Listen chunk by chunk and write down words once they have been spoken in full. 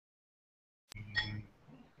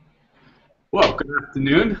Well, good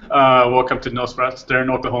afternoon. Welcome to Northwestern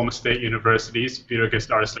Oklahoma State University's Video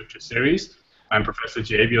Against Artist Lecture Series. I'm Professor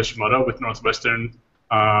J.B. Yoshimoto with Northwestern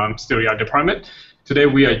Studio Art Department. Today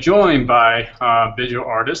we are joined by visual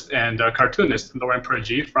artist and cartoonist Lauren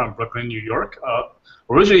Purje from Brooklyn, New York,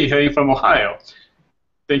 originally hailing from Ohio.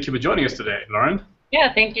 Thank you for joining us today, Lauren.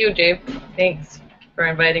 Yeah, thank you, Dave. Thanks for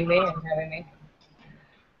inviting me and having me.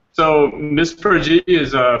 So Ms. Purje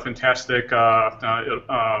is a fantastic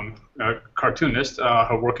cartoonist.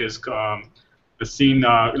 Her work is seen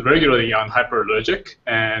regularly on Hyperallergic,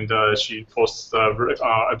 and she posts, I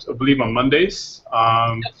believe, on Mondays.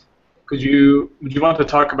 Would you want to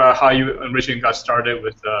talk about how you originally got started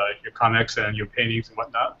with your comics and your paintings and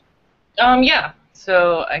whatnot? Yeah.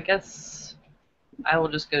 So I guess I will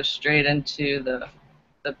just go straight into the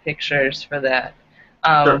pictures for that.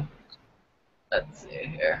 Sure. Let's see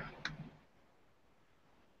here.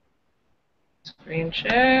 Screen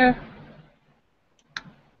share.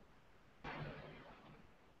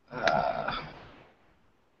 Here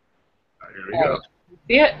we go.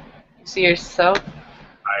 See it? You see yourself?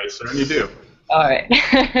 I certainly do. All right.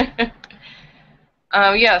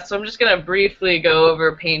 Yeah, so I'm just going to briefly go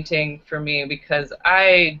over painting for me because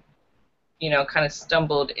I, kind of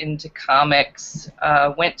stumbled into comics.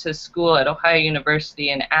 Went to school at Ohio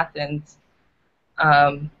University in Athens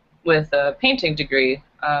with a painting degree.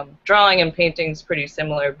 Drawing and painting is pretty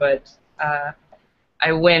similar, but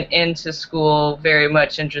I went into school very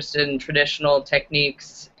much interested in traditional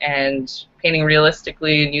techniques and painting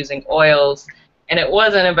realistically and using oils. And it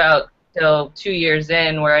wasn't about till 2 years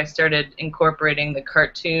in where I started incorporating the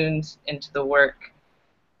cartoons into the work.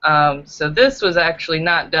 So this was actually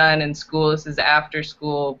not done in school. This is after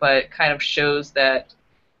school, but kind of shows that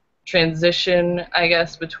transition, I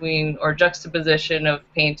guess, between or juxtaposition of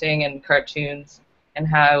painting and cartoons and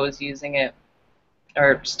how I was using it,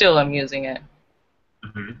 or still am using it.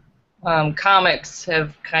 Mm-hmm. Comics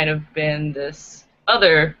have kind of been this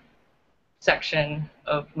other section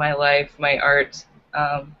of my life, my art,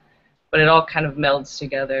 but it all kind of melds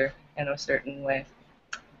together in a certain way.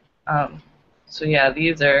 So yeah,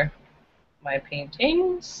 these are my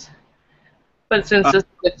paintings. But since this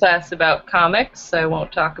is a class about comics, I won't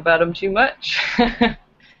talk about them too much. Do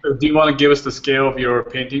you want to give us the scale of your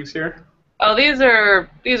paintings here? Oh, these are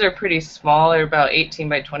pretty small. They're about 18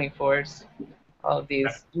 by 24s. All of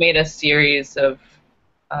these. Made a series of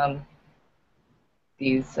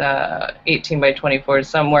these 18 by 24s.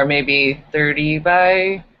 Some were maybe 30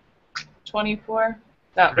 by 24.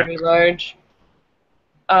 Not very large.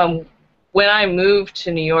 When I moved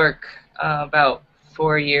to New York about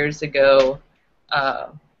 4 years ago,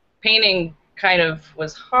 painting kind of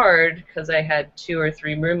was hard because I had 2 or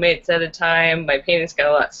 3 roommates at a time. My paintings got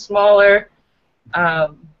a lot smaller,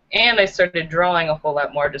 and I started drawing a whole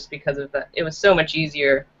lot more just because of that. It was so much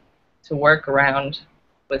easier to work around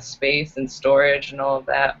with space and storage and all of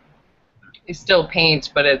that. You still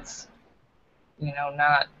paint, but it's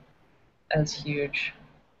not as huge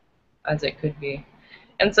as it could be.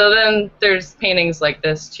 And so then there's paintings like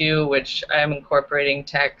this too, which I'm incorporating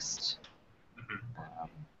text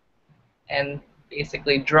and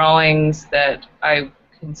basically drawings that I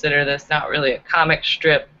consider this not really a comic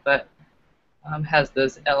strip, but has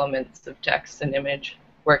those elements of text and image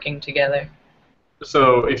working together.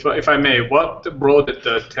 So, if I may, what role did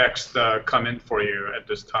the text come in for you at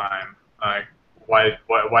this time? Why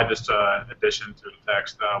this addition to the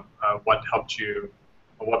text? What helped you?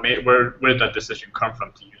 Where did that decision come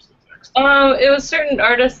from to use the text? It was certain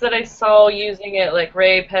artists that I saw using it, like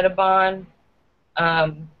Ray Pettibon.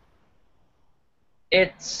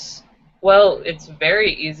 It's a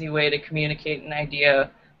very easy way to communicate an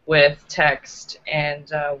idea with text,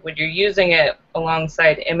 and when you're using it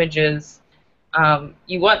alongside images,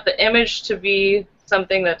 you want the image to be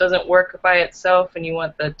something that doesn't work by itself, and you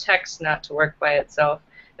want the text not to work by itself.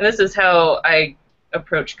 And this is how I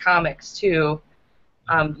approach comics too.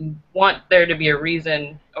 You want there to be a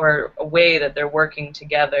reason or a way that they're working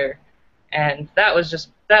together, and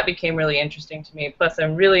that became really interesting to me. Plus,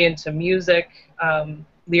 I'm really into music,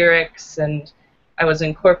 lyrics, and I was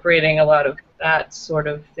incorporating a lot of that sort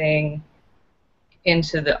of thing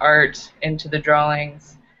into the art, into the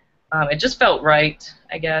drawings. It just felt right,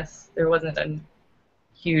 I guess. There wasn't a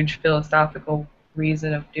huge philosophical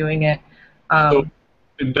reason of doing it. So,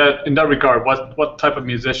 in that regard, what type of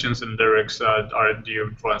musicians and lyrics do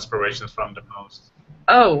you draw inspirations from the most?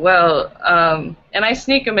 Oh, well, and I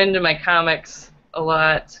sneak them into my comics a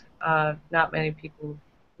lot. Not many people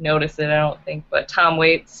notice it, I don't think, but Tom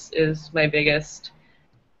Waits is my biggest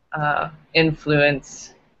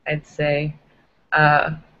influence, I'd say.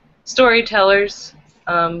 Storytellers,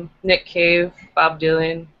 Nick Cave, Bob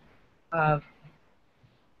Dylan, uh,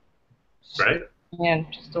 Right? man,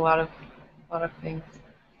 just a lot of things.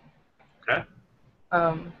 Okay.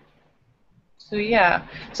 Um, so yeah.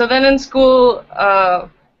 So then in school, I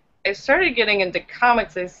started getting into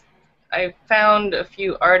comics. I found a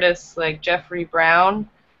few artists like Jeffrey Brown,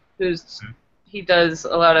 who's Mhm. he does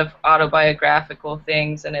a lot of autobiographical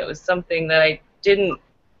things, and it was something that I didn't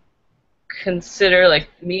consider like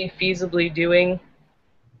me feasibly doing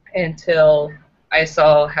until I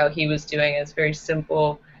saw how he was doing. It's very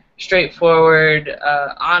simple, straightforward,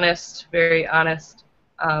 honest, very honest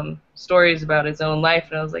stories about his own life,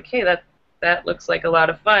 and I was like, hey, that looks like a lot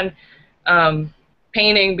of fun. Um,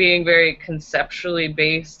 Painting being very conceptually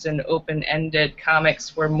based and open-ended,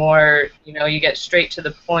 comics were more, you get straight to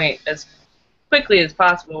the point as quickly as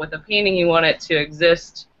possible. With a painting, you want it to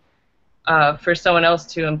exist for someone else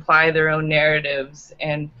to imply their own narratives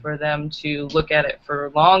and for them to look at it for a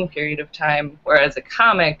long period of time, whereas a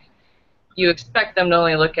comic, you expect them to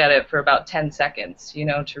only look at it for about 10 seconds,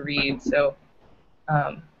 to read. So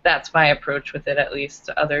that's my approach with it, at least.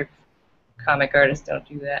 Other comic artists don't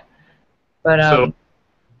do that. But So,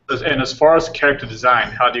 and as far as character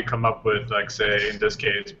design, how do you come up with, like, say, in this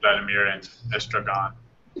case, Vladimir and Estragon?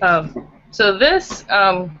 so this,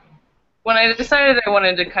 when I decided I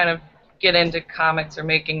wanted to kind of get into comics or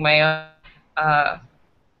making my own, uh,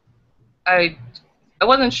 I I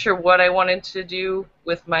wasn't sure what I wanted to do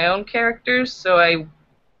with my own characters, so I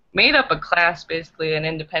made up a class, basically an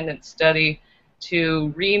independent study, to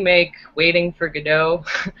remake Waiting for Godot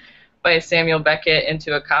by Samuel Beckett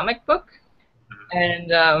into a comic book. And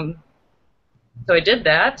so I did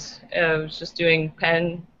that. I was just doing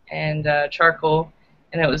pen and charcoal,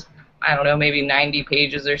 and it was, I don't know, maybe 90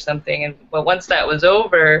 pages or something. But once that was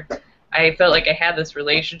over, I felt like I had this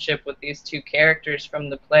relationship with these two characters from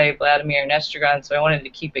the play, Vladimir and Estragon, so I wanted to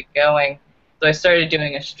keep it going. So I started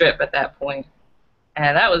doing a strip at that point,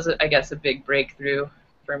 and that was, I guess, a big breakthrough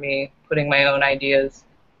for me, putting my own ideas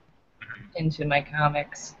into my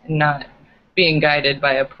comics and not being guided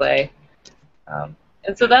by a play.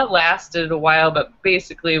 And so that lasted a while, but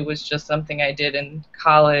basically it was just something I did in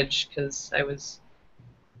college because it was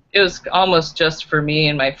almost just for me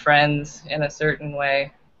and my friends in a certain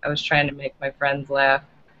way. I was trying to make my friends laugh.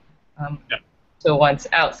 Um, Yeah. so once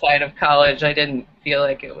outside of college, I didn't feel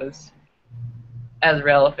like it was as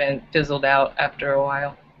relevant, fizzled out after a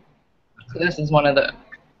while. So this is one of the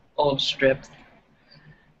old strips.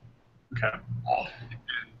 Okay.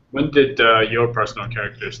 When did your personal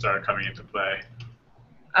character start coming into play?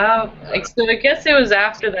 So I guess it was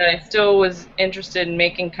after that I still was interested in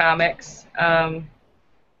making comics. And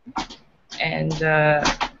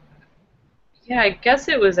yeah, I guess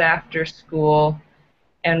it was after school.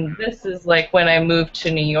 And this is like when I moved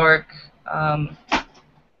to New York. Um,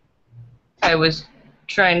 I was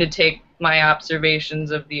trying to take my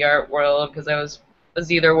observations of the art world because I was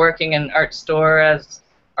either working in an art store as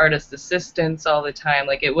artist assistants all the time,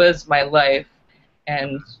 like it was my life,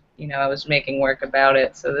 and I was making work about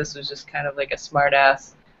it. So this was just kind of like a smart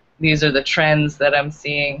ass. These are the trends that I'm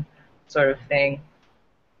seeing, sort of thing.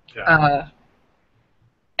 Yeah.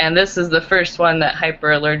 And this is the first one that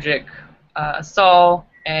Hyperallergic saw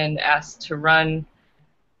and asked to run,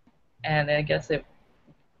 and I guess it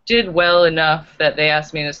did well enough that they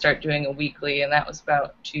asked me to start doing a weekly, and that was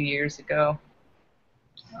about 2 years ago.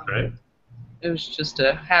 Right. It was just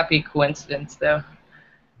a happy coincidence, though.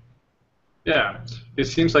 Yeah. It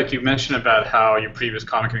seems like you mentioned about how your previous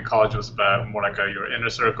comic in college was about more like your inner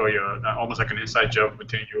circle, your almost like an inside joke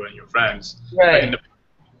between you and your friends. But Right.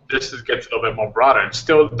 this gets a little bit more broader. And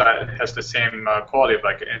still, that has the same quality of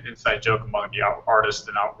like an inside joke among the artists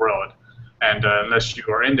and art world. And unless you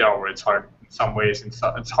are in the art world, it's hard in some ways.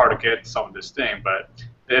 It's hard to get some of this thing, but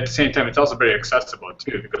at the same time, it's also very accessible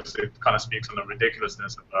too because it kind of speaks on the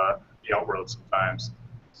ridiculousness of the art world sometimes.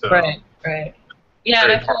 So Right. Right. Yeah, and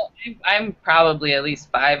very I feel I'm probably at least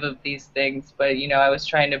 5 of these things, but I was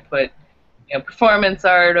trying to put performance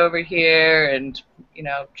art over here and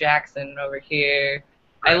Jackson over here.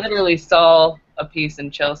 I right. literally saw a piece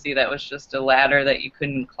in Chelsea that was just a ladder that you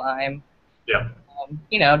couldn't climb. Yeah.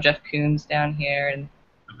 Jeff Koons down here, and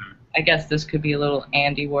Mhm. I guess this could be a little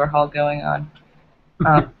Andy Warhol going on.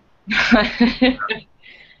 Um,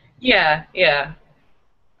 yeah, yeah.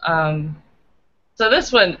 Um, so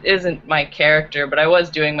this one isn't my character, but I was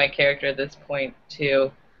doing my character at this point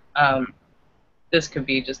too. Um, this could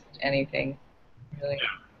be just anything, really.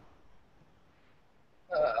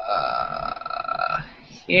 Uh,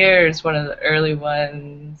 Here's one of the early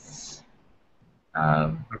ones.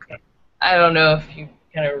 Um, Okay. I don't know if you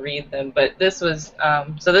kind of read them. But this was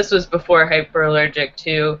so this was before Hyperallergic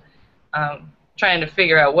too. Trying to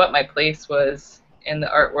figure out what my place was in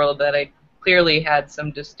the art world that I clearly had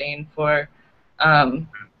some disdain for, and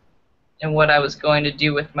what I was going to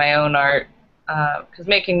do with my own art. Because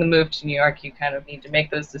making the move to New York, you kind of need to make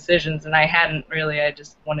those decisions, and I hadn't really. I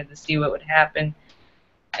just wanted to see what would happen.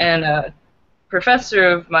 And a professor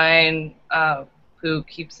of mine who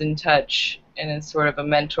keeps in touch and is sort of a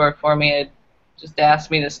mentor for me had just asked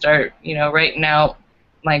me to start, writing out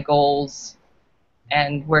my goals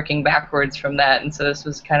and working backwards from that. And so this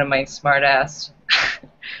was kind of my smart-ass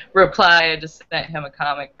reply. I just sent him a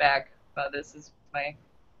comic back about this is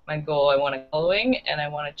my goal. I want a following, and I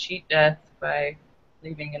want to cheat death by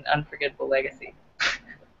leaving an unforgettable legacy.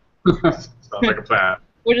 Sounds like a plan.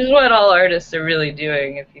 Which is what all artists are really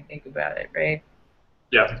doing, if you think about it, right?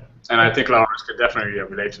 Yeah, and I think a lot of artists could definitely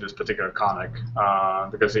relate to this particular comic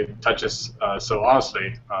because it touches so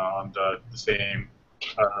honestly on the same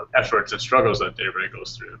efforts and struggles that everybody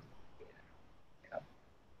goes through.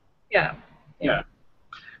 Yeah.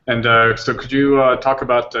 And so could you talk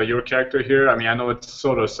about your character here? I mean, I know it's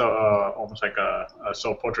sort of almost like a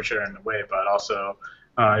self-portraiture in a way, but also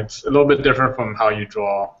it's a little bit different from how you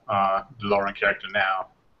draw the Lauren character now.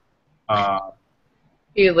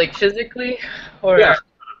 You like physically, or yeah.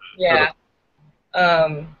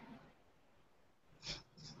 I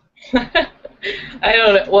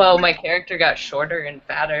don't know. Well, my character got shorter and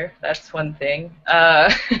fatter. That's one thing. I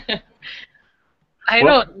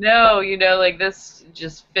don't know. Like this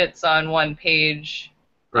just fits on one page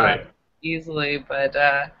easily, but.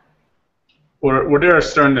 Were there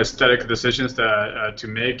certain aesthetic decisions to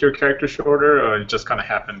make your character shorter, or it just kind of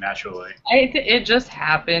happened naturally? It just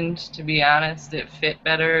happened, to be honest. It fit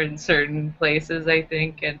better in certain places, I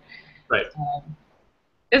think. And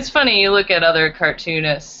it's funny, you look at other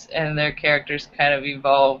cartoonists, and their characters kind of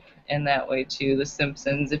evolve in that way, too. The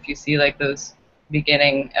Simpsons, if you see like those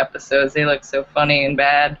beginning episodes, they look so funny and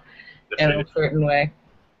bad in a certain way.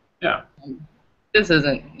 Yeah. This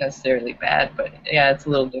isn't necessarily bad, but yeah, it's a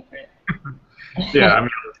little different. Yeah, I mean,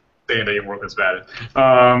 saying that your work is bad.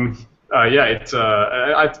 Yeah, it's.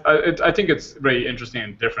 I think it's very interesting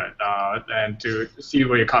and different. And to see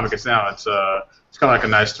where your comic is now, it's kind of like a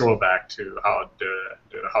nice throwback to how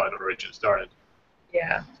it originally started.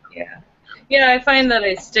 Yeah. I find that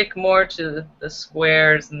I stick more to the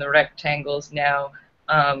squares and the rectangles now.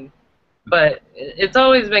 But it's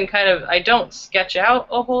always been kind of. I don't sketch out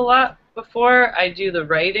a whole lot before I do the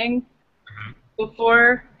writing.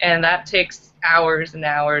 Before, and that takes hours and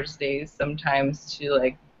hours, days sometimes to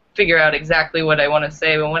like figure out exactly what I want to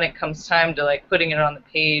say. But when it comes time to like putting it on the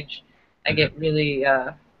page, I get really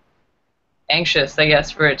anxious, I guess,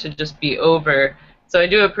 for it to just be over. So I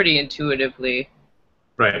do it pretty intuitively.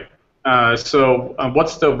 Right. So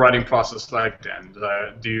what's the writing process like then?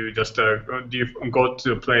 Do you just go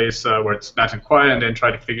to a place where it's nice and quiet and then try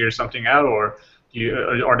to figure something out, or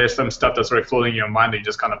are there some stuff that's sort of floating in your mind that you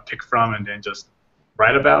just kind of pick from and then just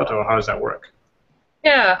write about, or how does that work?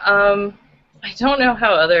 Yeah, I don't know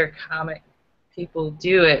how other comic people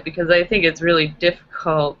do it because I think it's really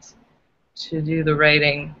difficult to do the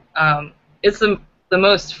writing. It's the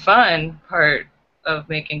most fun part of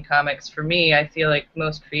making comics for me. I feel like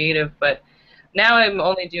most creative, but now I'm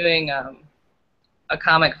only doing a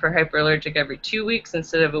comic for Hyperallergic every 2 weeks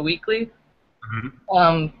instead of a weekly.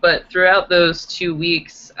 But throughout those 2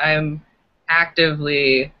 weeks, I'm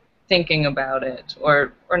actively thinking about it,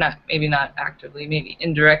 or not, maybe not actively, maybe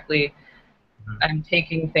indirectly. I'm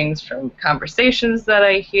taking things from conversations that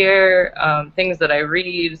I hear, things that I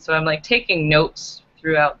read, so I'm like taking notes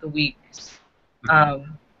throughout the weeks.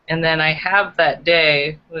 And then I have that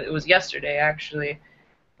day, it was yesterday actually,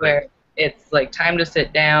 where it's like time to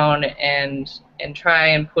sit down and try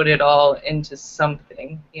and put it all into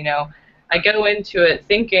something, I go into it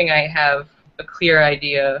thinking I have a clear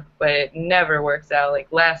idea, but it never works out. Like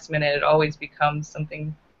last minute, it always becomes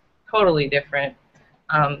something totally different.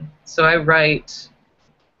 So I write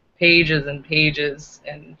pages and pages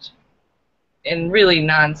and in really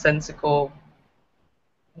nonsensical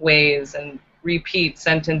ways and repeat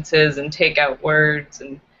sentences and take out words,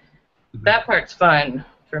 and that part's fun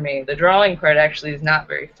for me. The drawing part actually is not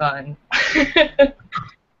very fun.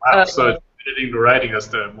 Wow, so editing the writing is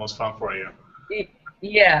the most fun for you.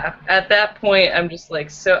 Yeah, at that point I'm just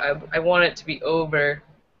like, I want it to be over.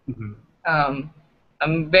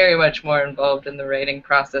 I'm very much more involved in the writing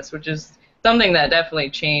process, which is something that definitely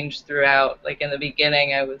changed throughout. Like in the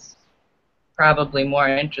beginning I was probably more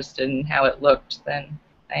interested in how it looked than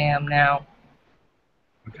I am now.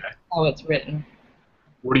 Okay. How it's written.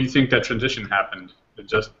 Where do you think that transition happened?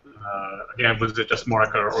 Just Again, was it just more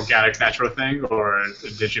like an organic, natural thing, or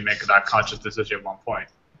did you make that conscious decision at one point?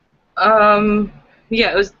 Um,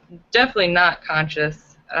 yeah, it was definitely not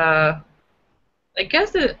conscious. I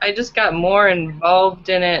guess I just got more involved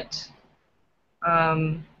in it.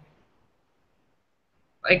 Um,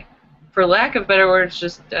 like, for lack of better words,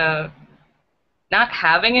 just not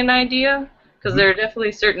having an idea. Because there are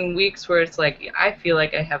definitely certain weeks where it's like I feel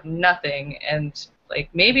like I have nothing, and like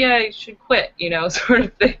maybe I should quit, sort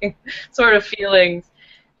of thing, sort of feelings.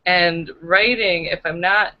 And writing, if I'm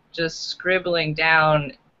not just scribbling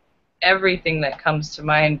down everything that comes to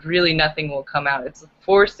mind, really nothing will come out. It's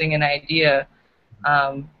forcing an idea,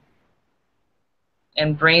 um,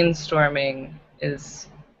 and brainstorming is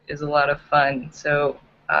a lot of fun. So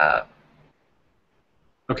uh,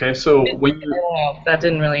 Okay, so I when you don't know. That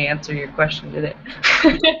didn't really answer your question, did it?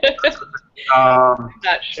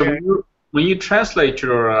 Not so sure. when you translate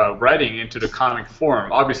your writing into the comic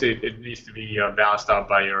form, obviously it needs to be balanced out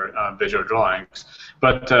by your visual drawings.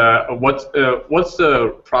 But what's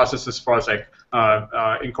the process as far as like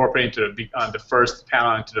incorporating to the first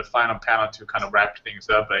panel into the final panel to kind of wrap things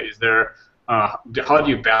up? Is there how do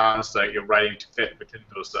you balance your writing to fit within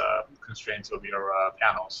those constraints of your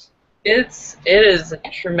panels? It is a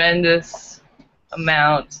tremendous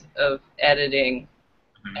amount of editing,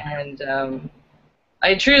 and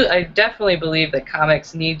I definitely believe that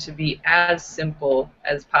comics need to be as simple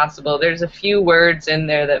as possible. There's a few words in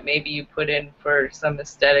there that maybe you put in for some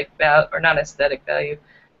aesthetic value, or not aesthetic value,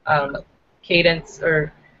 um, cadence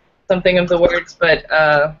or something of the words, but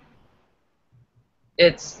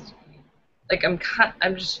it's like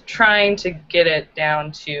I'm just trying to get it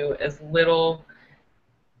down to as little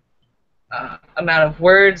amount of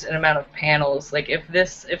words and amount of panels. Like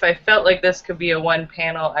if I felt like this could be a one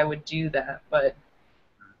panel, I would do that, but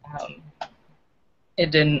um,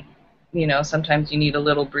 it didn't. Sometimes you need a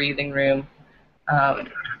little breathing room. Um,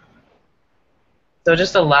 so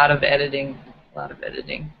just a lot of editing, a lot of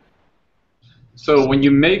editing. So when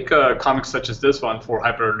you make comics such as this one for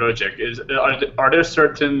hyperallergic, are there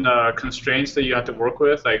certain constraints that you have to work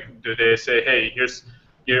with? Like, do they say, hey,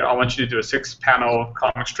 here I want you to do a 6-panel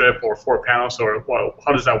comic strip or 4 panels, or well,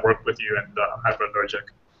 how does that work with you and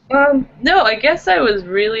hyperallergic? No, I guess I was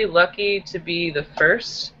really lucky to be the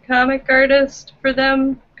first comic artist for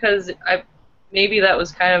them because maybe that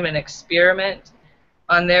was kind of an experiment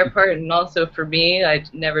on their part, and also for me, I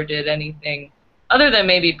never did anything other than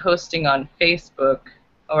maybe posting on Facebook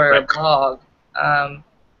or a Right. blog. Um,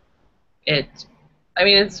 it, I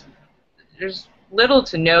mean, there's little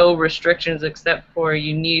to no restrictions except for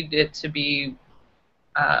you need it to be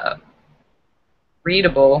uh,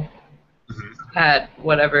 readable Mhm. at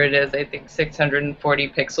whatever it is. I think 640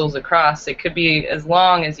 pixels across. It could be as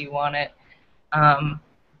long as you want it. Um,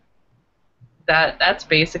 that's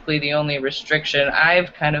basically the only restriction.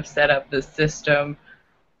 I've kind of set up the system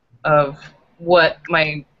of what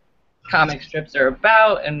my comic strips are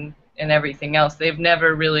about and everything else. They've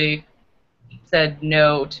never really said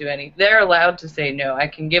no to any. They're allowed to say no. I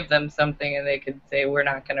can give them something and they could say we're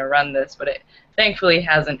not going to run this, but it thankfully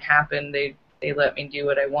hasn't happened. They let me do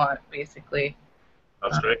what I want basically.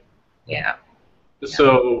 That's Uh, great. yeah. Yeah.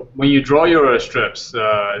 So when you draw your strips,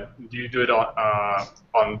 do you do it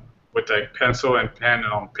on with like pencil and pen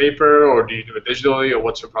and on paper, or do you do it digitally, or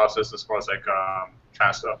what's your process as far as like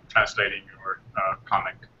translating your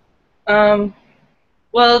comic? Um,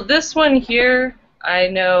 well, this one here, I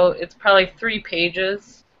know it's probably 3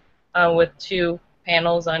 pages with 2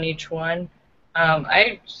 panels on each one.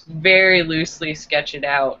 I just very loosely sketch it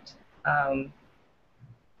out. Um,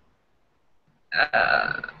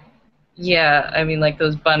 uh, yeah, I mean, like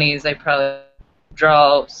those bunnies, I probably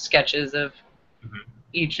draw sketches of Hmm.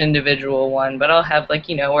 each individual one, but I'll have like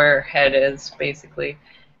where her head is basically,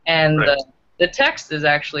 and Right. the text is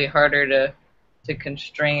actually harder to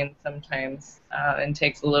constrain sometimes, and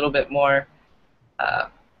takes a little bit more uh,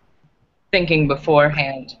 thinking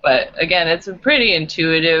beforehand. But again, it's pretty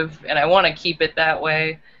intuitive, and I want to keep it that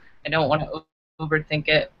way. I don't want to overthink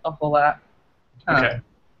it a whole lot. Um, Okay.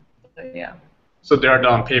 so yeah. So they are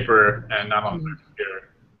done on paper and not on the Mhm. computer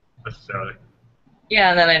necessarily. Yeah,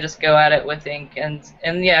 and then I just go at it with ink, and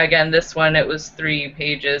yeah, again, this one it was 3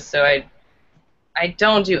 pages, so I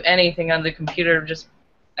don't do anything on the computer. Just,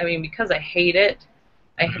 I mean, because I hate it.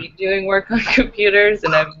 I hate Hmm. doing work on computers,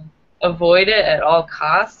 and I avoid it at all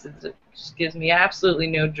costs. It just gives me absolutely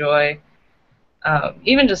no joy.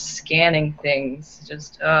 Even just scanning things,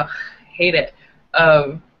 just hate it.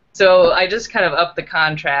 So I just kind of up the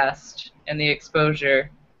contrast and the exposure,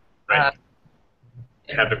 Right. uh,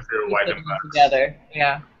 You and have the clear piece white it and all blacks. together.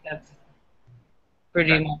 Yeah, that's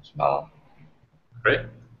pretty Okay. much all. Great.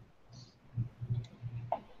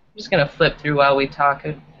 just gonna flip through while we talk.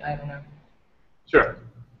 I don't know. Sure.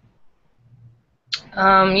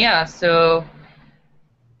 Yeah, so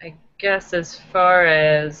I guess as far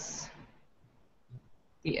as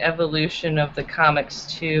the evolution of the comics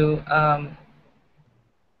too,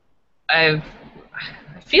 I've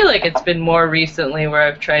I feel like it's been more recently where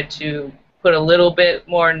I've tried to put a little bit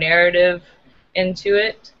more narrative into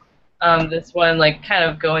it. This one, like, kind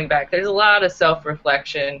of going back, there's a lot of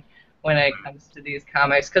self-reflection when it comes to these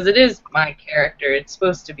comics because it is my character. It's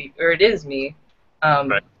supposed to be, or it is me.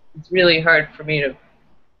 Right. It's really hard for me to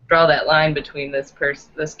draw that line between this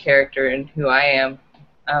character, and who I am.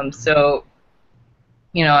 So,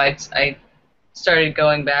 I started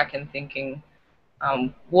going back and thinking,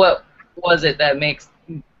 what was it that made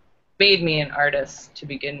me an artist to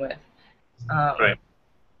begin with? Right.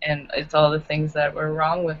 And it's all the things that were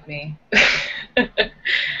wrong with me.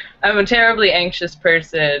 I'm a terribly anxious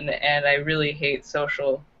person, and I really hate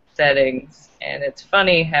social settings. And it's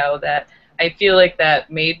funny how that I feel like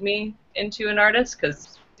that made me into an artist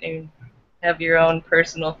because you have your own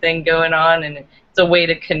personal thing going on, and it's a way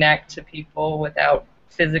to connect to people without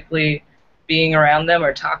physically being around them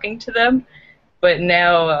or talking to them. But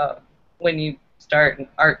now, when you start an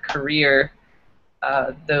art career,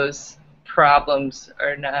 those problems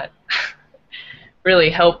are not really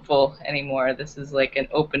helpful anymore. This is like an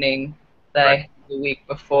opening that I had the week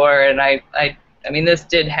before, and I mean, this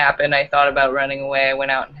did happen. I thought about running away. I went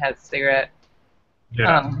out and had a cigarette.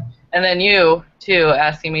 Yeah. And then you, too,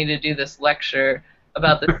 asking me to do this lecture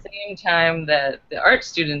about the same time that the Art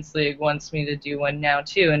Students League wants me to do one now,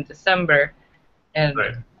 too, in December. And,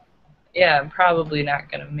 Right. yeah, I'm probably not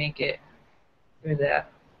going to make it through that.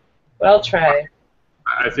 But I'll try.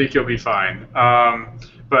 I think you'll be fine.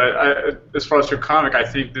 As far as your comic, I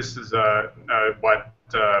think this is what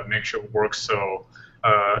makes your work so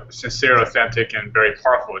sincere, authentic, and very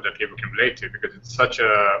powerful that people can relate to because it's such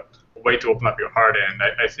a way to open up your heart, and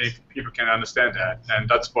I think people can understand that, and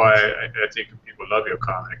that's why I think people love your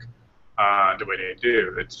comic the way they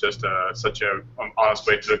do. It's just such a honest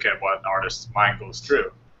way to look at what an artist's mind goes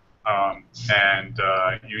through.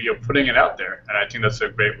 You're putting it out there, and I think that's a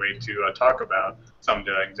great way to talk about some of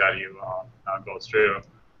the anxiety you go through.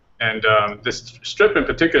 And this strip in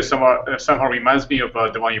particular somehow reminds me of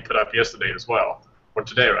the one you put up yesterday as well, or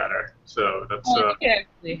today rather. So that's. I think I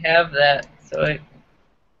actually have that, so I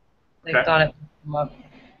Okay. thought it would come up.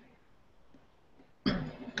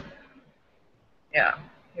 Yeah,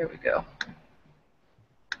 here we go.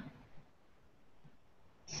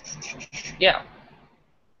 Yeah.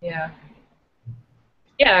 Yeah.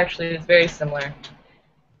 Yeah, actually, it's very similar.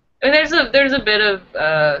 I mean, there's a bit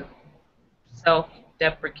of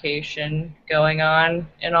self-deprecation going on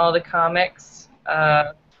in all the comics,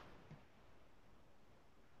 but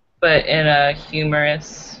in a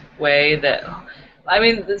humorous way that. I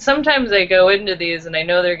mean, sometimes I go into these and I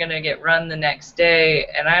know they're going to get run the next day,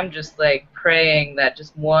 and I'm just like praying that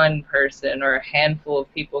just one person or a handful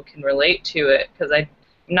of people can relate to it because I'm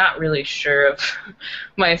not really sure of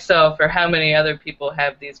myself or how many other people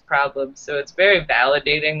have these problems. So it's very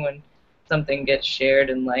validating when something gets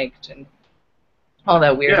shared and liked and all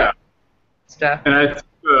that weird stuff. And I think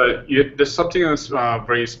there's something that's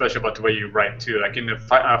very special about the way you write too. Like in the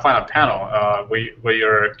final panel,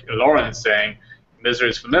 where Lauren is saying,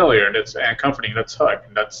 "Misery is familiar. That's and comforting. Let's hug."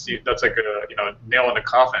 And that's like a nail in the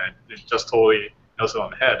coffin. It just totally nails it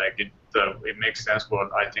on the head. Like it makes sense for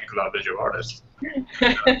I think a lot of visual artists.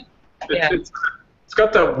 It's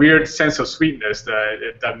got that weird sense of sweetness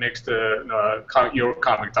that makes your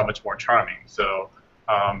comic that much more charming. So.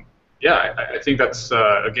 I think that's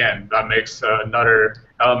again that makes another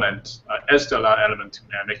element, extra element to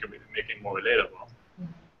make it more relatable.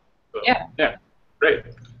 So, yeah, great.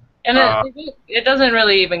 And it doesn't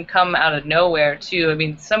really even come out of nowhere, too. I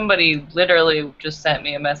mean, somebody literally just sent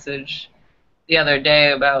me a message the other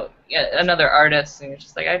day about another artist, and it's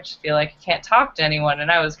just like, I just feel like I can't talk to anyone.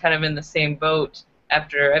 And I was kind of in the same boat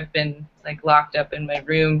after I've been like locked up in my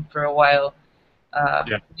room for a while,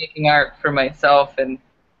 making art for myself, and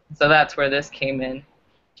so that's where this came in.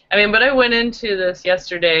 I mean, but I went into this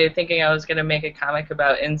yesterday thinking I was going to make a comic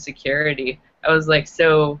about insecurity. I was like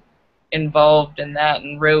so involved in that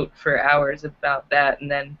and wrote for hours about that,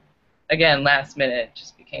 and then again last minute it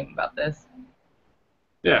just became about this.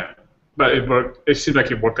 Yeah, but it worked. It seemed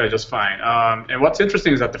like it worked out just fine. And what's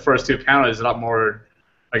interesting is that the first two panels is a lot more,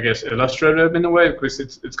 I guess, illustrative in a way because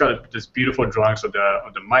it's got this beautiful drawings of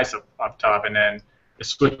the mice up top, and then it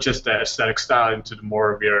switches the aesthetic style into the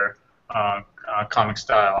more of your comic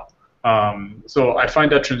style. So I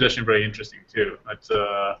find that transition very interesting too.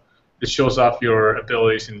 It shows off your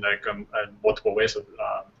abilities in like multiple ways of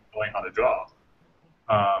knowing how to draw.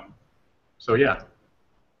 Um, so yeah.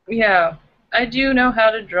 Yeah, I do know how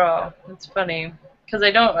to draw. It's funny because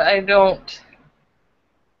I go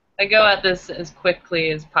at this as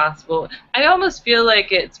quickly as possible. I almost feel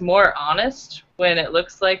like it's more honest when it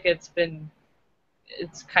looks like it's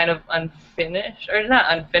kind of unfinished, or not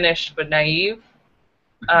unfinished, but naive.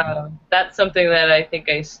 That's something that I think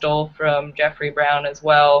I stole from Jeffrey Brown as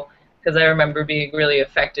well, because I remember being really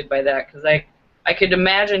affected by that, because I could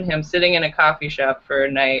imagine him sitting in a coffee shop for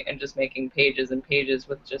a night and just making pages and pages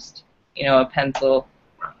with just, a pencil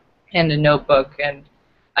and a notebook, and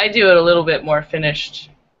I do it a little bit more finished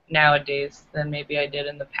nowadays than maybe I did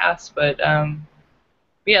in the past, but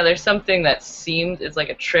yeah, there's something that seems, it's like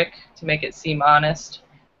a trick to make it seem honest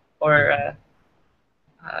or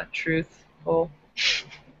truthful.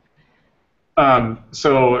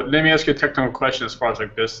 So let me ask you a technical question as far as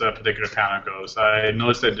like this particular panel goes. I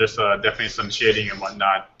noticed that there's definitely some shading and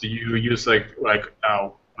whatnot. Do you use like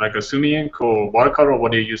a sumi ink or watercolor, or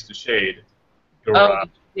what do you use to shade? Your Oh,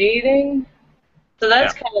 dating? So yeah.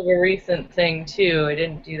 that's kind of a recent thing too. I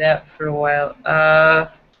didn't do that for a while.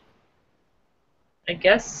 I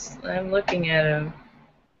guess I'm looking at a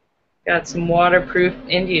got some waterproof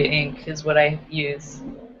India ink is what I use.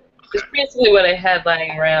 It's basically what I had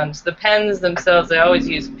lying around. So the pens themselves, I always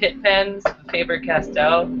use Pitt pens,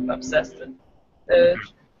 Faber-Castell. I'm obsessed with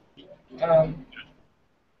those. Um,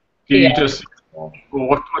 Do but you yeah. just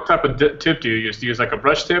what type of tip do you use? Do you use like a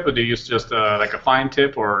brush tip, or do you use just like a fine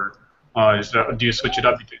tip, or do you switch it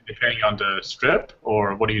up depending on the strip,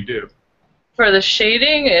 or what do you do? For the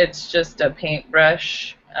shading, it's just a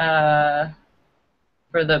paintbrush.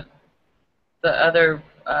 For the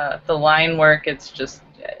line work,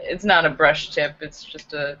 it's not a brush tip. It's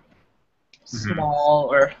just a Hmm. small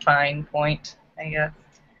or fine point, I guess.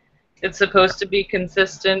 It's supposed to be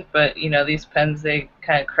consistent, but these pens, they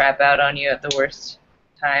kind of crap out on you at the worst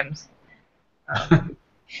times. Um,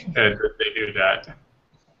 They do that.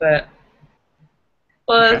 but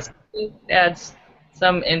well, Okay. it adds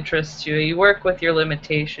some interest to it. You work with your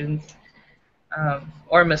limitations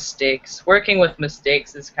or mistakes. Working with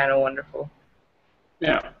mistakes is kind of wonderful.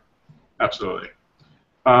 Yeah, absolutely.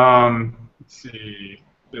 Let's see.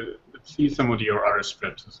 Let's see some of your other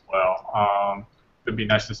scripts as well. It'd be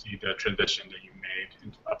nice to see the transition that you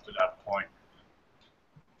made up to that point.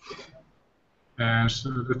 And so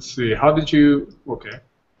let's see. How did you? Okay.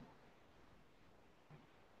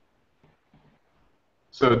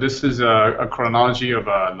 So this is a chronology of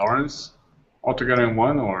Lawrence altogether in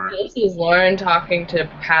one, or? This is Lauren talking to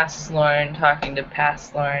past Lauren, talking to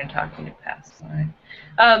past Lauren, talking to past Lauren.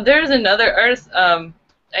 There's another artist.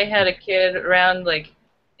 I had a kid around, like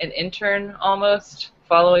an intern almost,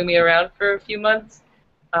 following me around for a few months,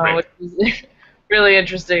 Right. which was a really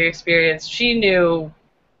interesting experience. She knew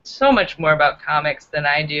so much more about comics than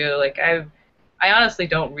I do. Like I honestly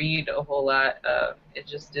don't read a whole lot. It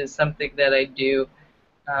just is something that I do.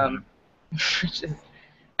 Mhm. Um, which is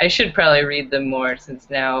I should probably read them more since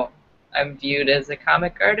now I'm viewed as a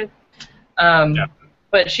comic artist. Yeah.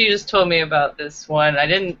 But she just told me about this one. I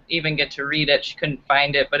didn't even get to read it. She couldn't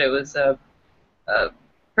find it, but it was a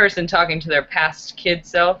person talking to their past kid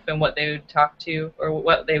self and what they would talk to or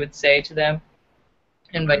what they would say to them,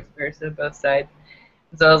 and Hmm. vice versa, both sides.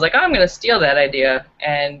 So I was like, oh, I'm going to steal that idea.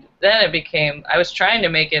 And then it became, I was trying to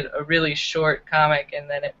make it a really short comic, and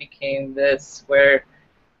then it became this where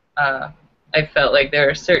uh, I felt like there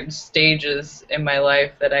are certain stages in my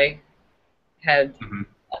life that I had Hmm.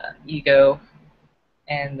 ego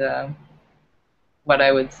and what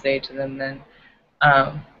I would say to them then.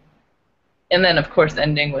 Um, and then, of course,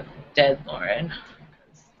 ending with dead Lauren.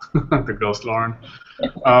 The Ghost Lauren.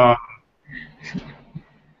 Um,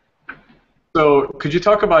 so could you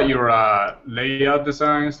talk about your layout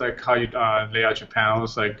designs, like how you lay out your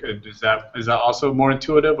panels? Like, is that also more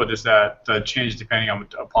intuitive, or does that change depending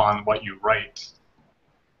upon what you write?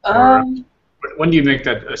 Or Um, when do you make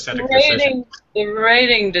that aesthetic decision? the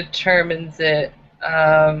writing determines it.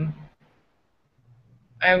 Um,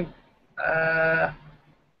 I'm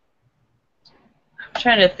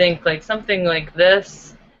trying to think like something like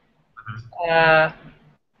this. Uh,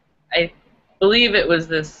 I believe it was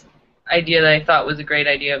this idea that I thought was a great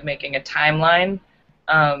idea of making a timeline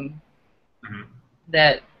um, Hmm.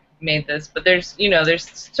 that made this. But there's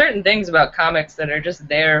certain things about comics that are just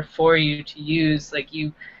there for you to use. Like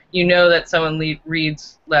you know that someone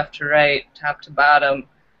reads left to right, top to bottom,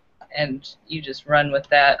 and you just run with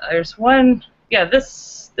that. There's one, yeah,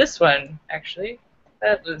 this one actually,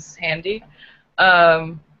 that was handy.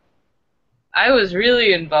 Um, I was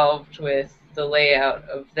really involved with the layout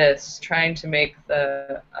of this, trying to make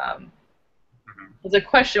it's a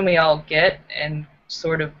question we all get and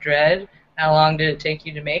sort of dread. How long did it take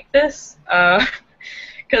you to make this?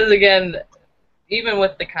 Because again, even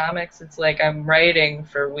with the comics, it's like I'm writing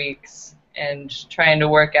for weeks and trying to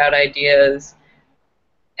work out ideas,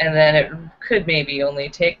 and then it could maybe only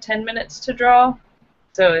take 10 minutes to draw.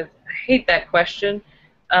 So I hate that question.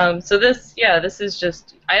 So this, yeah, this is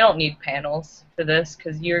just, I don't need panels for this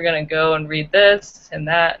because you're going to go and read this and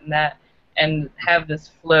that and have this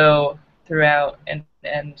flow throughout and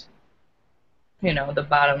you know, the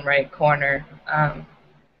bottom right corner. Right.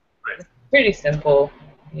 It's pretty simple,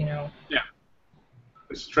 you know. Yeah.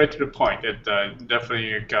 Straight to the point. It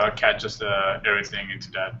definitely catches everything into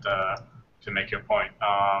that to make your point.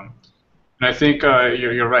 And I think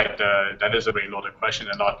you're right. That is a very loaded question.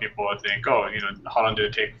 A lot of people think, oh, how long did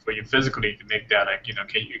it take for you physically to make that? Like,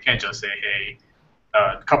 you can't just say, hey,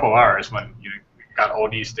 a couple of hours when you got all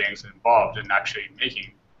these things involved in actually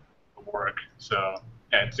making the work. So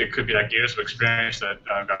yeah, it could be like years of experience that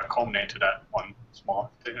got culminated to that one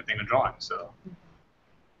small thing of drawing. So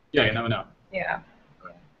yeah, you never know. Yeah.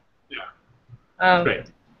 Yeah, Um, great.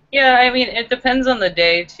 yeah, I mean, it depends on the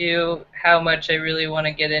day, too, how much I really want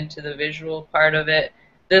to get into the visual part of it.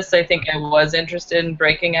 This, I think I was interested in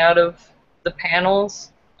breaking out of the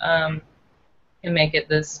panels and make it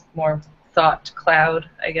this more thought cloud,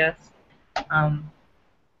 I guess. Um,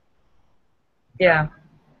 yeah.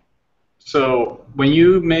 So when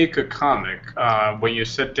you make a comic, when you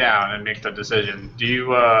sit down and make the decision, do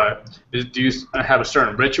you have a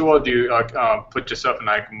certain ritual? Do you put yourself in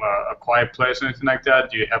like a quiet place or anything like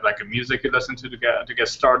that? Do you have like a music you listen to get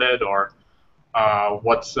started, or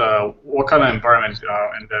what kind of environment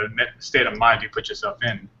and the state of mind do you put yourself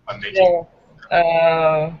in when making? Yeah.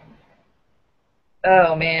 Uh,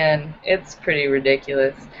 oh, man, it's pretty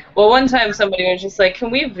ridiculous. Well, one time somebody was just like,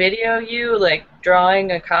 can we video you, like,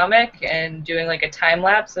 drawing a comic and doing, like, a time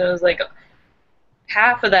lapse? And it was like,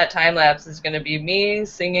 half of that time lapse is going to be me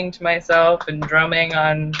singing to myself and drumming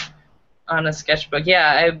on a sketchbook.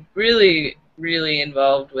 Yeah, I'm really, really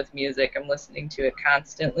involved with music. I'm listening to it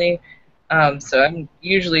constantly. So I'm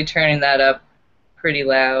usually turning that up pretty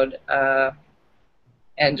loud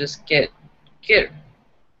and just get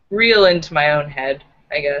real into my own head,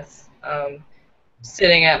 I guess.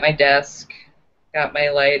 Sitting at my desk, got my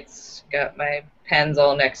lights, got my pens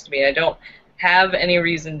all next to me. I don't have any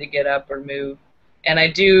reason to get up or move. And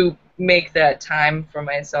I do make that time for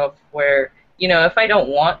myself where, if I don't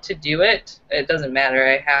want to do it, it doesn't matter.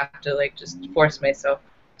 I have to, like, just force myself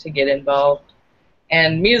to get involved.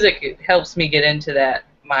 And music helps me get into that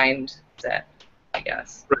mindset, I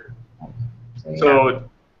guess. So, yeah. So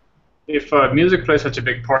if music plays such a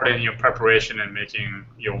big part in your preparation and making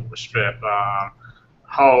your strip,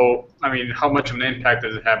 how much of an impact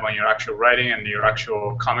does it have on your actual writing and your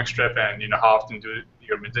actual comic strip, and how often do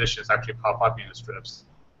your musicians actually pop up in the strips?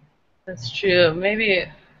 That's true. Maybe,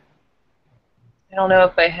 I don't know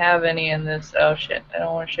if I have any in this. Oh, shit. I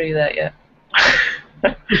don't want to show you that yet.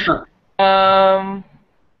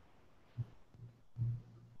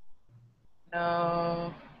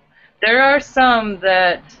 No. There are some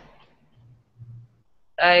that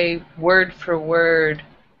I, word for word,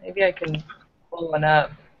 maybe I can pull one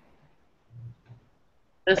up.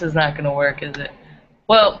 This is not going to work, is it?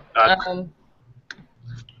 Well, That's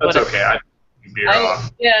okay.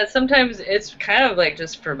 yeah, sometimes it's kind of like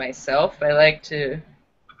just for myself. I like to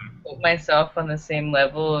put myself on the same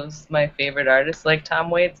level as my favorite artists, like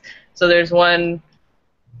Tom Waits. So there's one,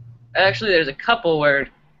 actually there's a couple where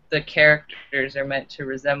the characters are meant to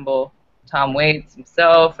resemble Tom Waits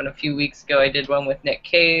himself, and a few weeks ago I did one with Nick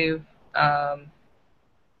Cave.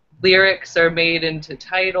 Lyrics are made into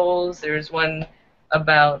titles. There's one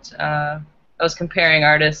about, I was comparing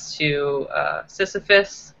artists to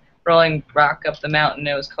Sisyphus rolling rock up the mountain.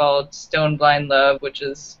 It was called Stone Blind Love, which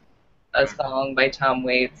is a song by Tom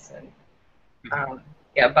Waits. And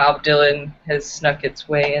yeah, Bob Dylan has snuck its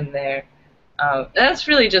way in there. That's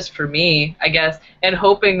really just for me, I guess, and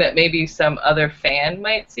hoping that maybe some other fan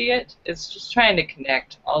might see it. It's just trying to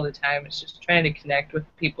connect all the time. It's just trying to connect with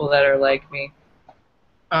people that are like me.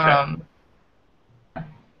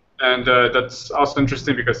 And that's also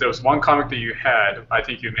interesting because there was one comic that you had, I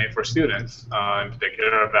think you made for students, in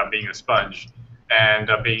particular, about being a sponge and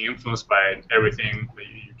being influenced by everything that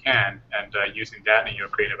you can, and using that in your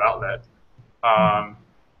creative outlet.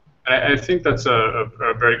 I think that's a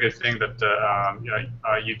very good thing that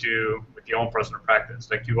you do with your own personal practice.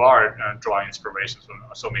 Like, you are drawing inspirations from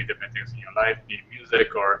so many different things in your life, be it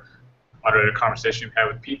music or other conversations you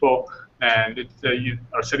have with people, and you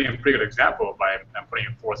are setting a pretty good example by putting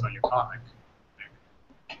it forth on your comic.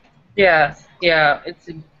 Yeah, it's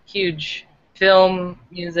a huge film,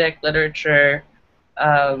 music, literature.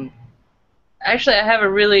 Um, Actually, I have a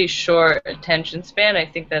really short attention span. I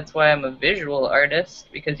think that's why I'm a visual artist,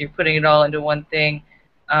 because you're putting it all into one thing.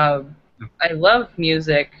 I love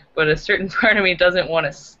music, but a certain part of me doesn't want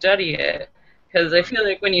to study it, because I feel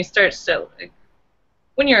like when you start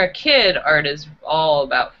when you're a kid, art is all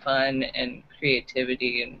about fun and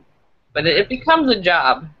creativity, but it becomes a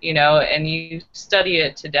job, and you study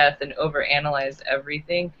it to death and overanalyze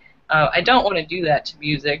everything. I don't want to do that to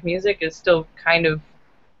music. Music is still kind of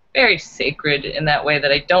very sacred in that way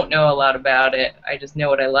that I don't know a lot about it. I just know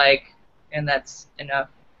what I like, and that's enough.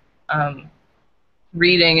 Um,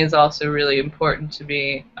 Reading is also really important to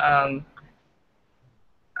me. Uh,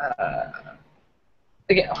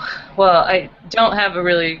 Again, well, I don't have a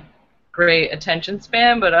really great attention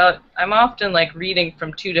span, but I'm often like reading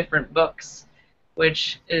from two different books,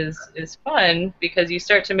 which is fun because you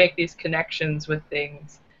start to make these connections with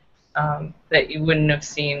things that you wouldn't have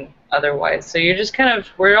seen otherwise. So you're just kind of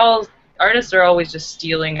artists are always just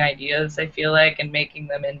stealing ideas, I feel like, and making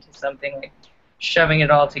them into something, like shoving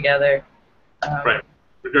it all together. Right.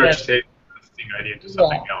 Regurgitate the idea into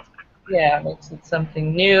something else. Yeah, makes it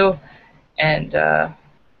something new, and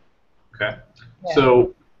Okay. yeah.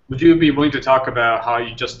 So would you be willing to talk about how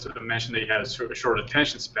you just mentioned that you had a short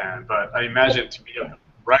attention span, but I imagine to be able to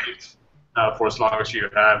write for as long as you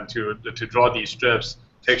have to draw these strips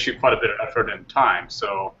takes you quite a bit of effort and time.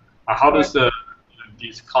 So how does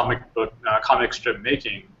these comic strip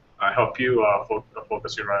making help you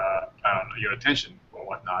focus your attention or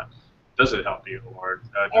whatnot? Does it help you, or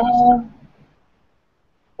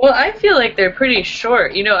well, I feel like they're pretty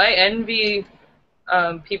short. I envy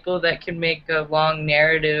people that can make a long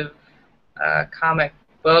narrative comic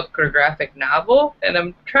book or graphic novel, and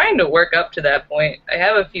I'm trying to work up to that point. I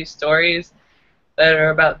have a few stories that are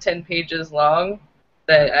about 10 pages long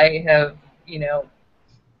that I have,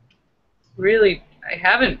 really, I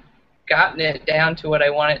haven't gotten it down to what I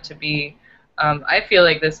want it to be. I feel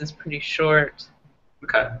like this is pretty short.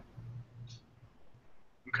 Okay.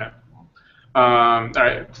 Okay. All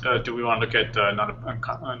right. Do we want to look at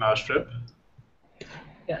another strip?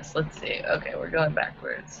 Yes, let's see. Okay, we're going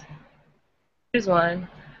backwards. Here's one.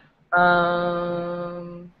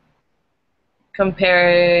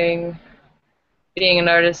 Comparing being an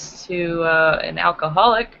artist to an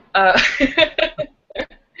alcoholic.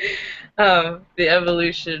 The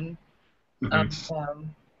evolution Mm-hmm.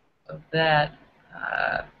 of that.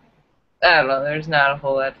 I don't know. There's not a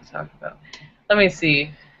whole lot to talk about. Let me see.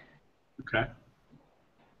 Okay.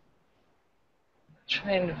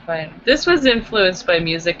 Trying to find. This was influenced by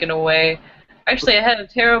music in a way. Actually, I had a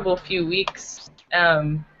terrible few weeks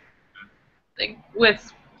like,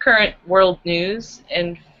 with current world news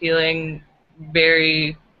and feeling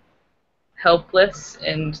very helpless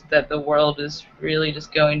and that the world is really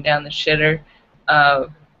just going down the shitter.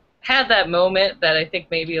 Had that moment that I think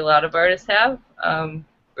maybe a lot of artists have,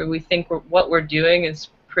 where we think what we're doing is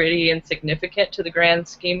pretty insignificant to the grand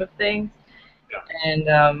scheme of things. Yeah.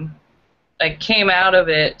 And I came out of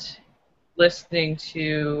it listening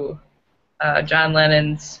to John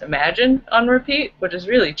Lennon's Imagine on repeat, which is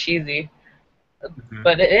really cheesy, Mm-hmm.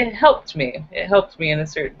 but it helped me. It helped me in a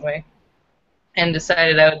certain way, and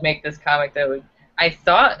decided I would make this comic that I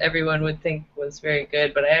thought everyone would think was very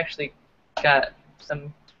good, but I actually got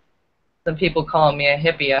some people calling me a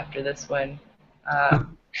hippie after this one.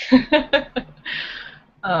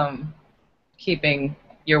 Um, Keeping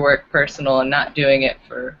your work personal and not doing it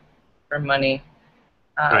for money.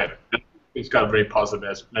 Right. It's got a very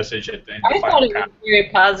positive message at the end of I the thought final it was panel. very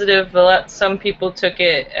positive. Some people took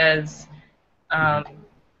it as um,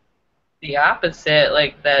 the opposite,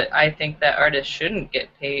 like that I think that artists shouldn't get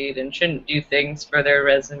paid and shouldn't do things for their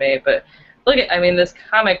resume. But look at, I mean, this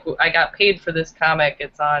comic, I got paid for this comic.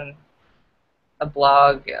 It's on a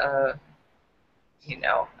blog. I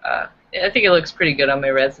think it looks pretty good on my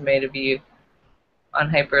resume to be on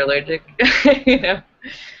hyperallergic. you know.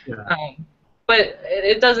 Yeah. But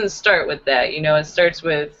it doesn't start with that. It starts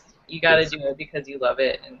with you got to Yes. do it because you love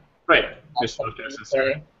it. And Right. It's not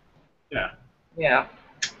necessary. Yeah. Yeah.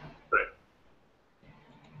 Right.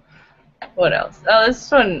 What else? Oh, this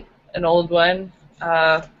one, an old one.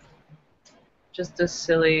 Just a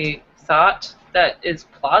silly thought that is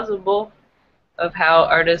plausible of how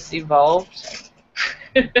artists evolved.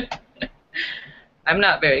 I'm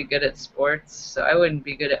not very good at sports, so I wouldn't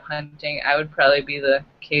be good at hunting. I would probably be the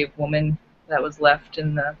cave woman that was left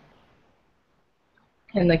in the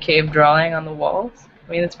cave drawing on the walls.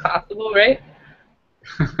 I mean, it's possible, right?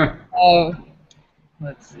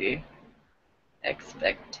 Let's see.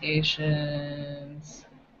 Expectations.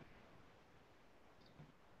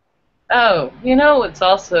 Oh, it's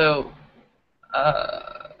also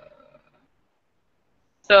uh,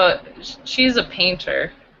 so she's a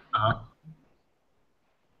painter. Uh-huh.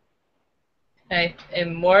 I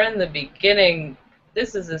am more in the beginning.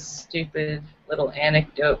 This is a stupid little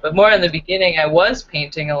anecdote, but more in the beginning, I was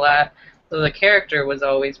painting a lot, so the character was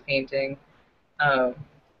always painting. Um,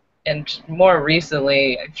 and more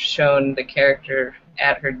recently, I've shown the character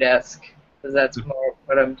at her desk because that's more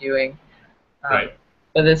what I'm doing. Um, Right.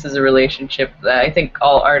 but this is a relationship that I think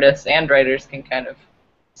all artists and writers can kind of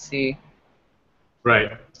see.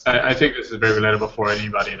 Right. I think this is very relatable for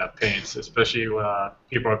anybody that paints, especially when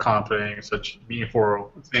people are contemplating such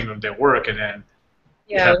meaningful thing of their work, and then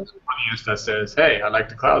you Yeah, have an audience that says, "Hey, I like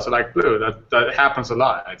the clouds, I like blue." That happens a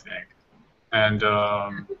lot, I think. And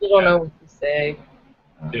people don't know what to say.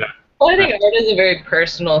 yeah, Well, I yeah, think art is a very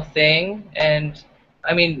personal thing, and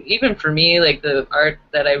I mean, even for me, like the art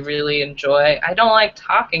that I really enjoy, I don't like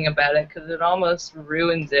talking about it because it almost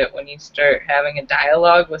ruins it when you start having a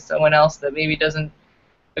dialogue with someone else that maybe doesn't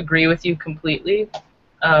agree with you completely.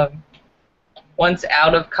 Um, Once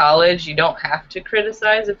out of college, you don't have to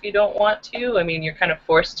criticize if you don't want to. I mean, you're kind of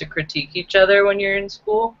forced to critique each other when you're in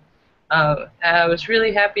school. I was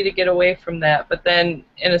really happy to get away from that, but then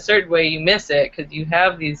in a certain way you miss it because you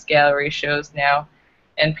have these gallery shows now,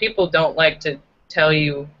 and people don't like to tell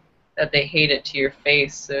you that they hate it to your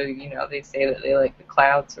face, so they say that they like the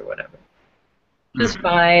clouds or whatever. Which is mhm,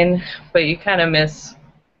 fine, but you kind of miss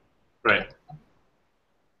right.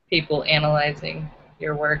 people analyzing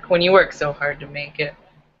your work when you work so hard to make it.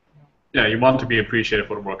 Yeah, you want to be appreciated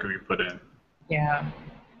for the work that you put in. Yeah, I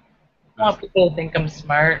That's want people to think I'm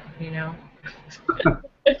smart. right.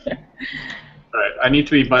 I need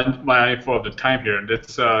to be mindful of the time here.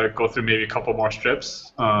 Let's go through maybe a couple more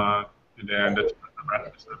strips, and then that's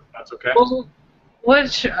wrap this up. That's okay. Well,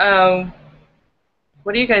 which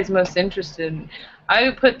what are you guys most interested in?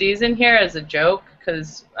 I put these in here as a joke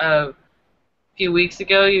because a few weeks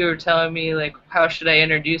ago you were telling me like how should I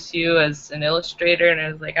introduce you as an illustrator, and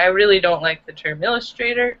I was like I really don't like the term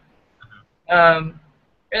illustrator,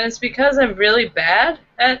 and it's because I'm really bad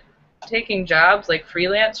at taking jobs like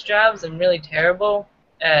freelance jobs. I'm really terrible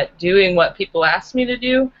at doing what people ask me to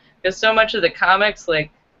do because so much of the comics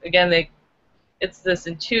like again it's this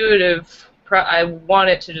intuitive. I want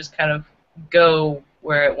it to just kind of go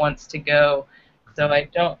where it wants to go, so I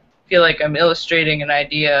don't feel like I'm illustrating an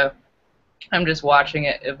idea. I'm just watching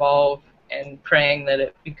it evolve and praying that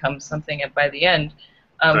it becomes something by the end.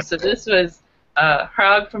 Right. So this was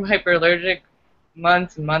Hrog from Hyperallergic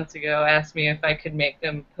months and months ago asked me if I could make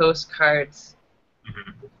them postcards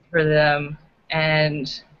Mhm. for them,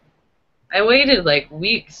 and I waited like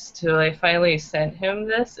weeks till I finally sent him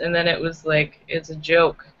this, and then it was like it's a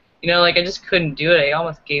joke. Like I just couldn't do it. I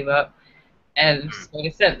almost gave up. And so I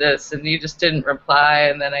sent this, and he just didn't reply.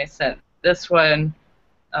 And then I sent this one.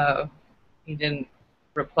 Uh, he didn't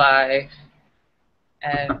reply.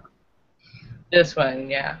 And this one,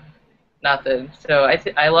 yeah, nothing. So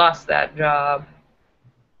I lost that job.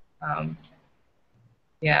 Um,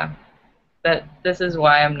 yeah, this is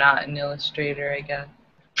why I'm not an illustrator, I guess.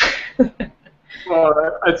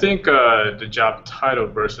 Well, I think the job title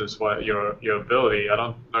versus what your ability, I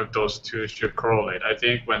don't know if those two should correlate. I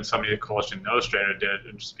think when somebody calls you an illustrator,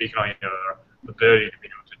 they're speaking on your ability to be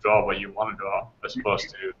able to draw what you want to draw, as opposed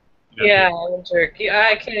to, Yeah, I'm a jerk. Yeah,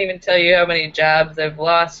 I can't even tell you how many jobs I've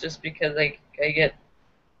lost just because I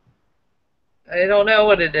don't know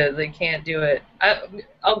what it is. I can't do it.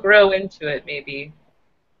 I'll grow into it maybe,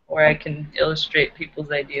 or I can illustrate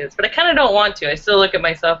people's ideas. But I kind of don't want to. I still look at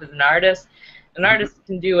myself as an artist. An artist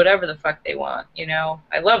can do whatever the fuck they want.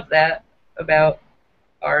 I love that about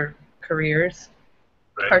our careers,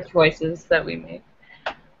 right. our choices that we make.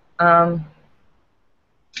 Um,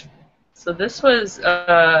 so this was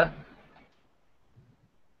a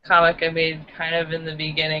comic I made kind of in the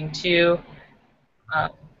beginning too.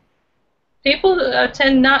 Um, People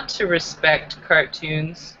tend not to respect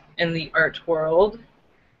cartoons in the art world.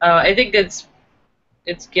 I think it's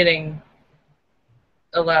getting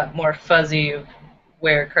a lot more fuzzy of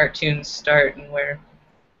where cartoons start and where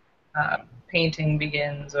uh, painting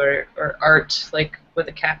begins, or art, like with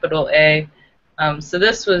a capital A. So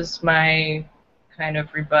this was my kind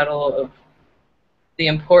of rebuttal of the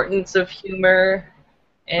importance of humor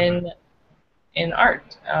Hmm. in in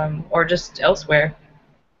art, or just elsewhere.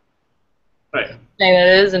 Right. Saying that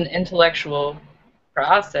it is an intellectual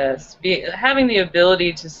process. Having the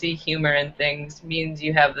ability to see humor in things means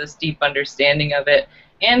you have this deep understanding of it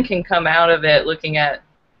and can come out of it looking at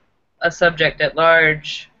a subject at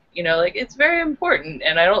large. Like it's very important,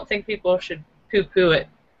 and I don't think people should poo-poo it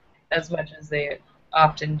as much as they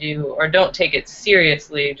often do, or don't take it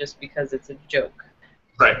seriously just because it's a joke.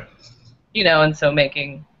 Right. You know, and so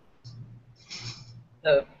making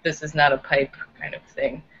the "this is not a pipe" kind of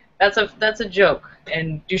thing. That's a joke,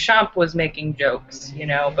 and Duchamp was making jokes, you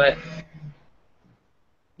know, but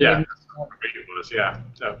Yeah, maybe it was. Yeah,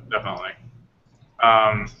 definitely.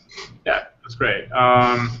 Yeah, that's great.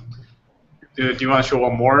 Do you want to show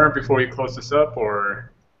one more before we close this up,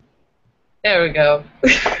 or? there we go.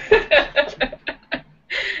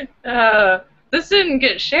 This didn't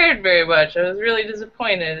get shared very much. I was really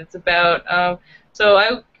disappointed. It's about so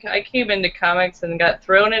I came into comics and got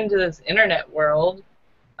thrown into this internet world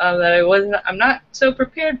that I'm not so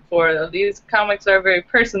prepared for. These comics are very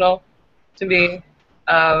personal to me,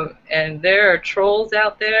 and there are trolls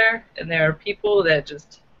out there, and there are people that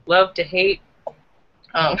just love to hate.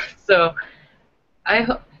 So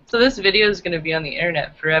so this video is going to be on the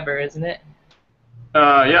internet forever, isn't it?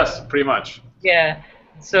 Yes, pretty much. Yeah.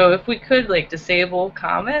 So if we could like disable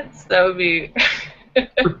comments, that would be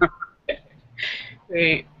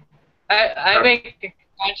great. I make a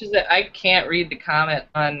conscious that I can't read the comment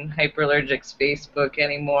on Hyperallergic's Facebook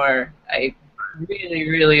anymore. I really,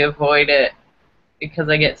 really avoid it because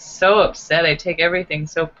I get so upset. I take everything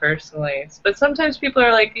so personally. But sometimes people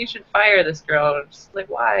are like, "You should fire this girl." I'm just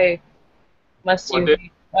like, why must you?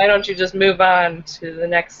 Why don't you just move on to the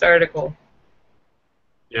next article?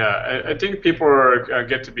 Yeah, I think people are,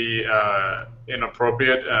 get to be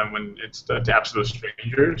inappropriate when it's to absolute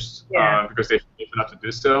strangers because they feel enough to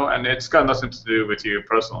do so, and it's got nothing to do with you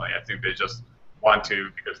personally. I think they just want to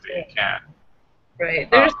because they can. Right.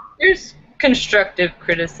 There's constructive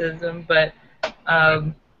criticism, but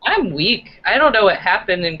I'm weak. I don't know what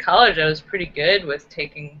happened in college. I was pretty good with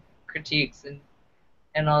taking critiques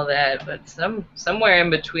and all that, but somewhere in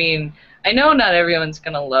between. I know not everyone's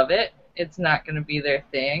gonna love it. It's not gonna be their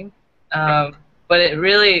thing, but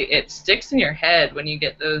it sticks in your head when you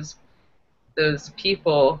get those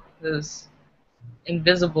people, those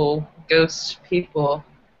invisible ghost people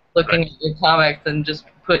looking at your comics and just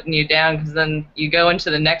putting you down, because then you go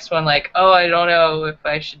into the next one like, oh, I don't know if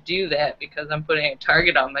I should do that because I'm putting a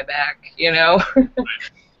target on my back, you know?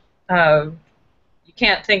 You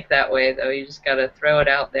can't think that way, though. You just got to throw it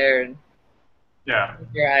out there and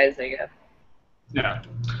with your eyes, I guess. Yeah.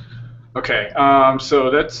 Okay. So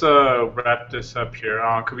let's wrap this up here.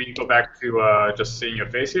 Could we go back to just seeing your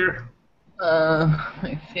face here?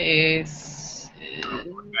 My face is...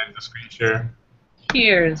 And the screen share.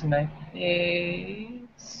 Here's my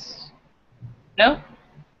face. No?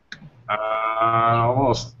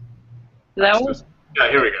 Almost. That one? Yeah,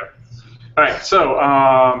 here we go. All right,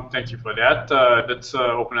 so thank you for that. Let's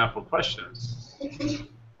open up for questions.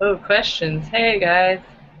 Oh, questions. Hey, guys.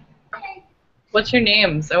 Hey. What's your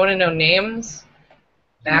names? I want to know names.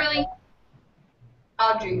 Really?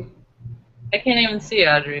 Audrey. I can't even see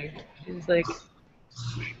Audrey. She's like...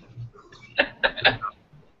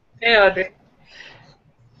 Hey, Audrey.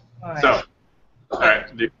 So, all right,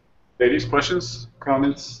 ladies, questions,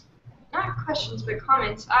 comments? Not questions, but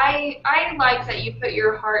comments. I like that you put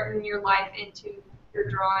your heart and your life into your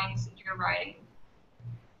drawings and your writing.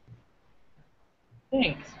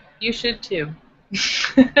 Thanks. You should too.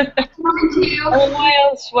 You. Well,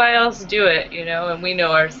 why else do it, you know? And we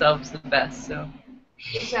know ourselves the best, so.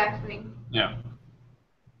 Exactly. Yeah.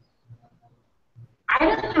 I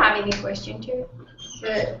don't have any question to,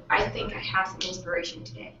 but I think I have some inspiration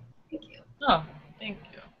today. Thank you. Oh, thank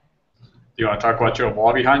you. Do you want to talk about your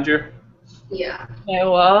wall behind you? Yeah. My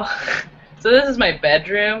wall. So this is my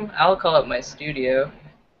bedroom. I'll call it my studio.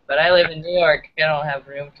 But I live in New York. I don't have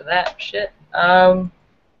room for that shit.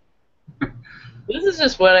 This is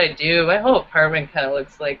just what I do. My whole apartment kind of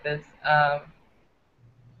looks like this.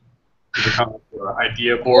 Is it kind of like an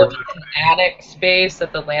idea board? An attic space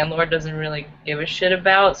that the landlord doesn't really give a shit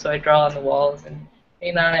about, so I draw on the walls and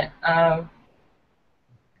paint on it.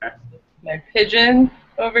 Okay. My pigeon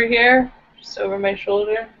over here, just over my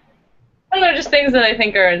shoulder. I don't know, just things that I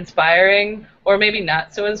think are inspiring, or maybe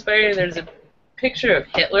not so inspiring. There's a picture of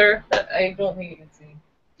Hitler that I don't think you can see.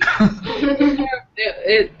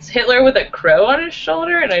 It's Hitler with a crow on his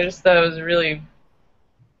shoulder, and I just thought it was a really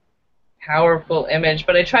powerful image.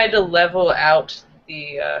 But I tried to level out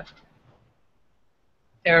the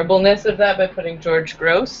terribleness of that by putting George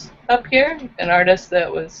Gross up here, an artist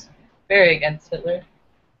that was very against Hitler,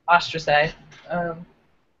 ostracized.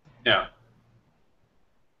 Yeah.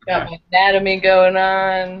 Got my anatomy going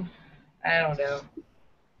on. I don't know.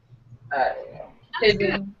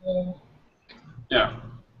 Hidden. Yeah.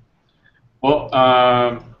 Well,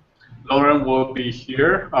 Lauren will be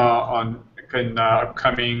here on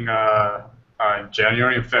upcoming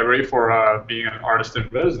January and February for being an artist in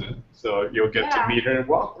resident. So you'll get to meet her and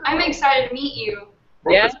welcome. I'm excited to meet you.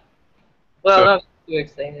 Yeah. Well, So, I'm too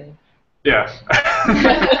excited. Yeah.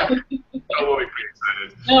 We'll be pretty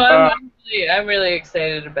excited. No, I'm really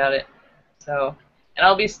excited about it. So, and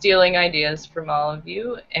I'll be stealing ideas from all of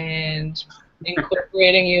you and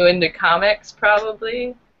incorporating you into comics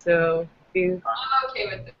probably. So I'm okay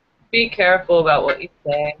with it. be careful about what you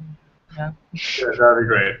say. Yeah. Yeah, that'd be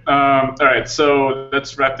great. All right, so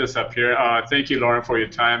let's wrap this up here. Thank you, Lauren, for your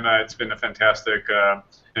time. It's been a fantastic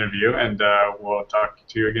interview, and we'll talk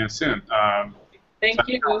to you again soon. Thank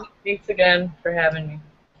you. Thanks again for having me.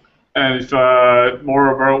 And if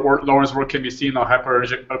more of Lauren's work can be seen on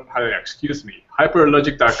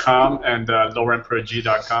hyperallergic.com and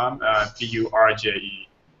laurenpurje.com, Purje.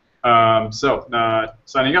 So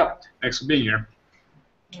signing up. Thanks for being here.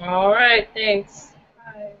 All right. Thanks.